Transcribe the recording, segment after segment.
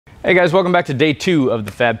Hey guys, welcome back to day 2 of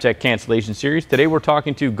the Fabtech cancellation series. Today we're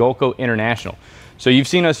talking to Gullco International. So you've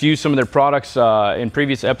seen us use some of their products in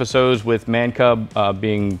previous episodes with Man Cub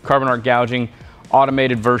being carbon arc gouging,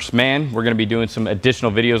 automated versus man. We're going to be doing some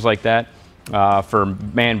additional videos like that for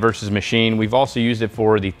man versus machine. We've also used it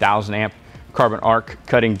for the 1000 amp carbon arc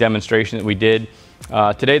cutting demonstration that we did.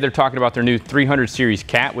 Today they're talking about their new 300 series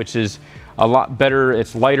cat, which is a lot better.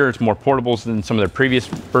 It's lighter, it's more portable than some of their previous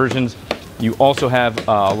versions. You also have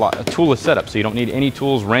a toolless setup, so you don't need any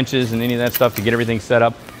tools, wrenches, and any of that stuff to get everything set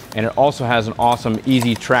up. And it also has an awesome,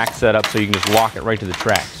 easy track setup, so you can just lock it right to the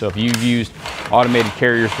track. So if you've used automated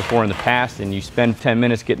carriers before in the past and you spend 10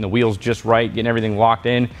 minutes getting the wheels just right, getting everything locked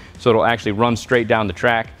in, so it'll actually run straight down the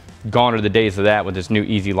track, gone are the days of that with this new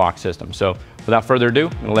easy lock system. So without further ado,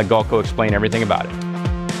 I'm gonna let Gullco explain everything about it.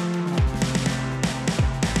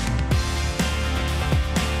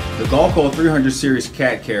 The Gullco 300 series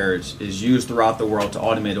cat carriage is used throughout the world to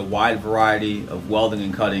automate a wide variety of welding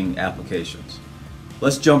and cutting applications.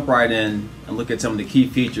 Let's jump right in and look at some of the key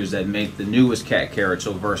features that make the newest cat carriage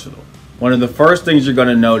so versatile. One of the first things you're going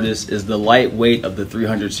to notice is the light weight of the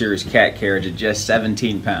 300 series cat carriage at just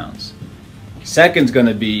 17 pounds. Second is going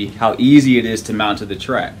to be how easy it is to mount to the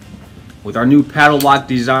track. With our new paddle lock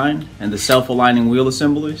design and the self-aligning wheel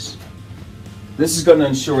assemblies, this is going to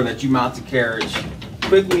ensure that you mount the carriage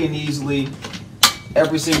quickly and easily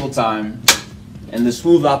every single time, and the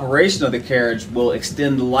smooth operation of the carriage will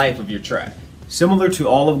extend the life of your track. Similar to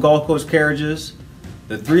all of Gullco's carriages,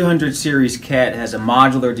 the 300 series cat has a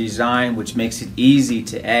modular design which makes it easy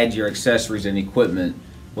to add your accessories and equipment,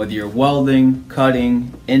 whether you're welding,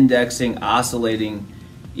 cutting, indexing, oscillating,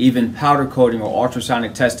 even powder coating or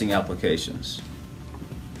ultrasonic testing applications.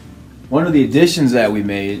 One of the additions that we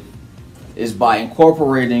made is by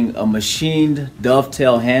incorporating a machined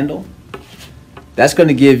dovetail handle. That's going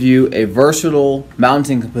to give you a versatile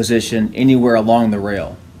mounting position anywhere along the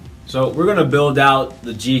rail. So we're going to build out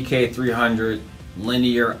the GK300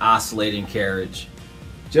 linear oscillating carriage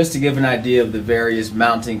just to give an idea of the various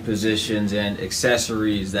mounting positions and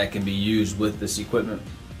accessories that can be used with this equipment.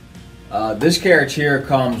 This carriage here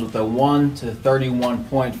comes with a 1 to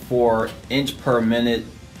 31.4 inch per minute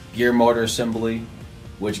gear motor assembly,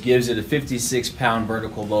 which gives it a 56-pound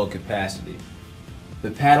vertical load capacity.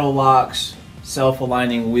 The paddle locks,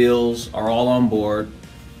 self-aligning wheels are all on board,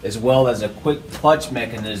 as well as a quick clutch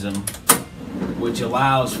mechanism which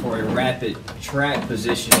allows for a rapid track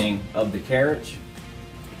positioning of the carriage.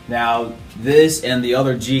 Now, this and the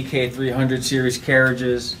other GK300 series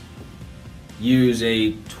carriages use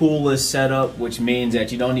a toolless setup, which means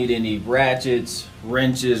that you don't need any ratchets,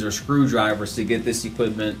 wrenches, or screwdrivers to get this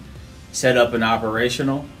equipment set up and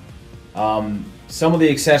operational. Some of the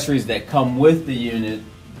accessories that come with the unit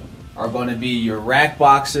are going to be your rack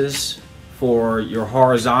boxes for your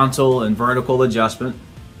horizontal and vertical adjustment.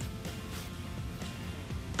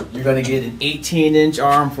 You're going to get an 18-inch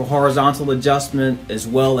arm for horizontal adjustment, as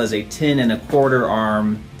well as a 10.25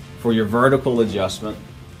 arm for your vertical adjustment.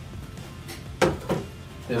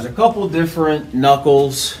 There's a couple different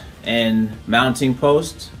knuckles and mounting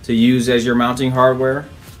posts to use as your mounting hardware.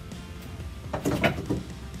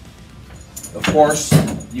 Of course,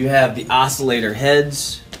 you have the oscillator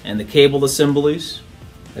heads and the cable assemblies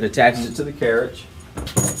that attaches it to the carriage.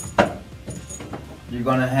 You're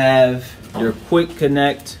going to have your quick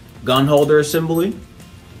connect gun holder assembly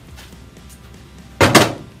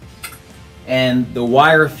and the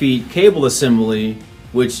wire feed cable assembly,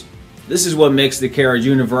 which this is what makes the carriage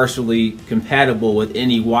universally compatible with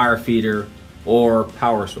any wire feeder or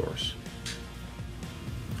power source.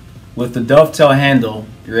 With the dovetail handle,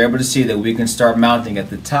 you're able to see that we can start mounting at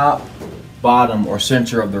the top, bottom, or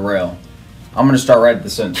center of the rail. I'm going to start right at the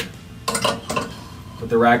center. Put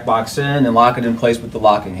the rack box in and lock it in place with the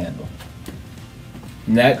locking handle.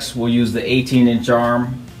 Next, we'll use the 18-inch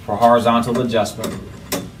arm for horizontal adjustment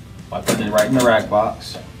by putting it right in the rack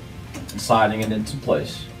box and sliding it into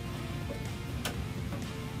place.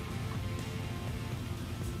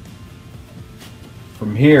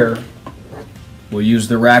 From here, we'll use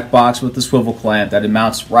the rack box with the swivel clamp that it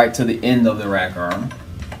mounts right to the end of the rack arm.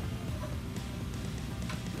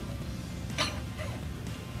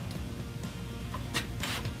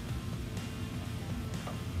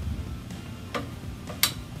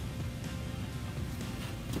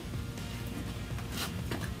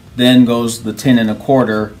 Then goes the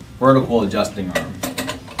 10.25 vertical adjusting arm.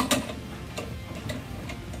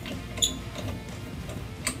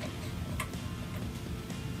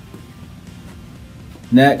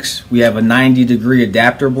 Next, we have a 90-degree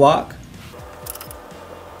adapter block.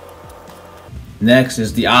 Next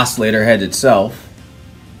is the oscillator head itself.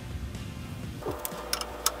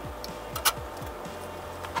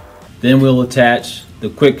 Then we'll attach the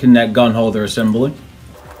quick connect gun holder assembly.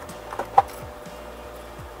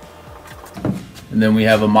 And then we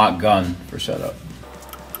have a mock gun for setup.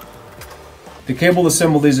 The cable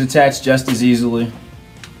assembly is attached just as easily.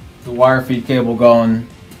 The wire feed cable going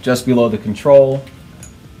just below the control,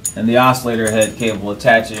 and the oscillator head cable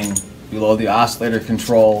attaching below the oscillator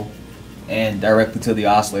control and directly to the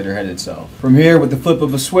oscillator head itself. From here, with the flip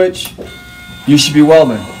of a switch, you should be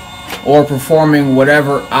welding or performing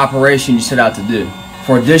whatever operation you set out to do.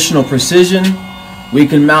 For additional precision, we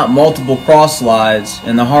can mount multiple cross slides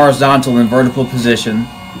in the horizontal and vertical position,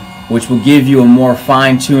 which will give you a more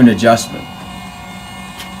fine-tuned adjustment.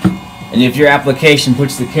 And if your application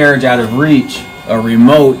puts the carriage out of reach, a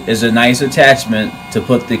remote is a nice attachment to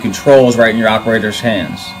put the controls right in your operator's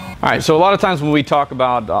hands. All right, so a lot of times when we talk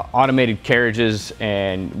about automated carriages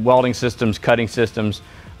and welding systems, cutting systems,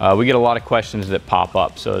 we get a lot of questions that pop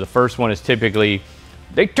up. So the first one is typically,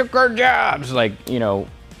 they took our jobs. Like, you know,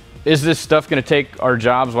 is this stuff going to take our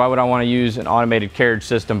jobs? Why would I want to use an automated carriage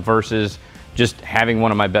system versus just having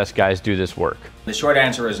one of my best guys do this work? The short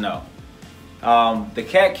answer is no. The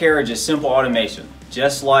cat carriage is simple automation,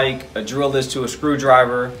 just like a drill is to a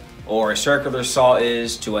screwdriver, or a circular saw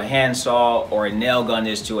is to a handsaw, or a nail gun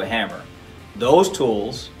is to a hammer. Those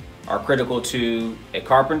tools are critical to a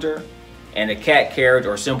carpenter, and a cat carriage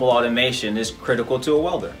or simple automation is critical to a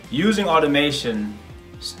welder. Using automation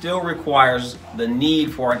still requires the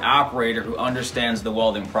need for an operator who understands the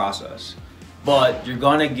welding process, but you're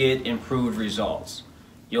going to get improved results.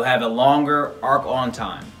 You'll have a longer arc on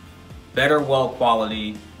time, better weld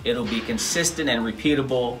quality, it'll be consistent and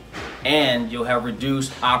repeatable, and you'll have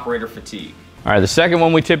reduced operator fatigue. All right, the second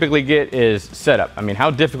one we typically get is setup. I mean, how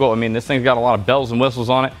difficult, I mean, this thing's got a lot of bells and whistles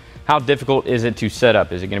on it. How difficult is it to set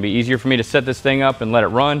up? Is it gonna be easier for me to set this thing up and let it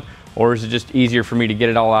run, or is it just easier for me to get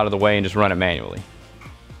it all out of the way and just run it manually?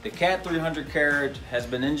 The CAT 300 carriage has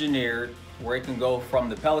been engineered where it can go from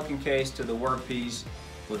the Pelican case to the workpiece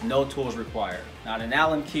with no tools required. Not an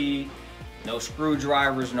Allen key, no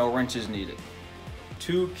screwdrivers, no wrenches needed.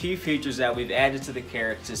 Two key features that we've added to the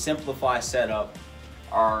carriage to simplify setup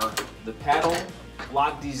are the paddle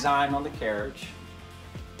lock design on the carriage.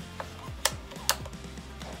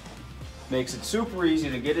 Makes it super easy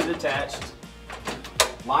to get it attached,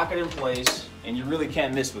 lock it in place, and you really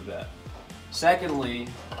can't miss with that. Secondly,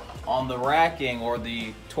 on the racking or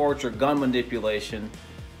the torch or gun manipulation,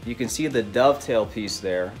 you can see the dovetail piece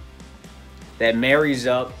there that marries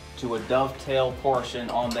up to a dovetail portion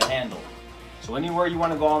on the handle. So anywhere you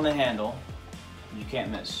want to go on the handle, you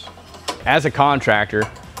can't miss. As a contractor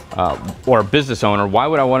or a business owner, why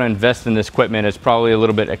would I want to invest in this equipment? It's probably a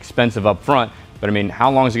little bit expensive up front, but I mean,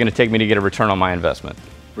 how long is it going to take me to get a return on my investment?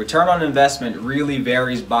 Return on investment really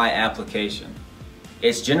varies by application.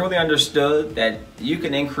 It's generally understood that you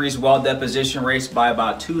can increase weld deposition rates by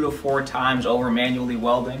about 2 to 4 times over manually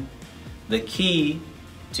welding. The key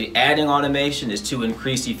to adding automation is to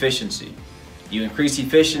increase efficiency. You increase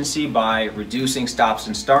efficiency by reducing stops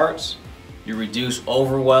and starts. You reduce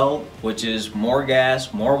overweld, which is more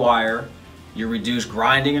gas, more wire. You reduce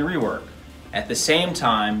grinding and rework. At the same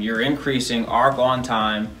time, you're increasing arc on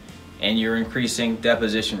time and you're increasing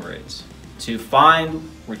deposition rates. To find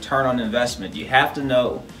return on investment, you have to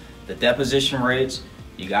know the deposition rates,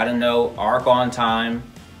 you got to know arc on time,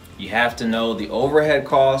 you have to know the overhead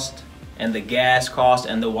cost and the gas cost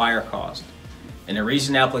and the wire cost. In a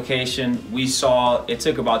recent application, we saw it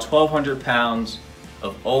took about 1,200 pounds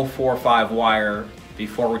of 045 wire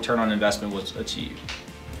before return on investment was achieved.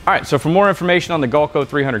 All right, so for more information on the Gullco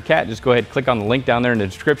 300 Cat, just go ahead and click on the link down there in the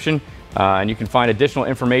description, and you can find additional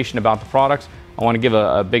information about the products. I want to give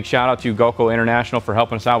a big shout out to Gullco International for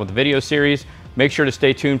helping us out with the video series. Make sure to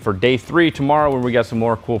stay tuned for day 3 tomorrow, where we got some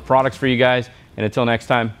more cool products for you guys. And until next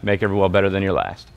time, make every weld better than your last.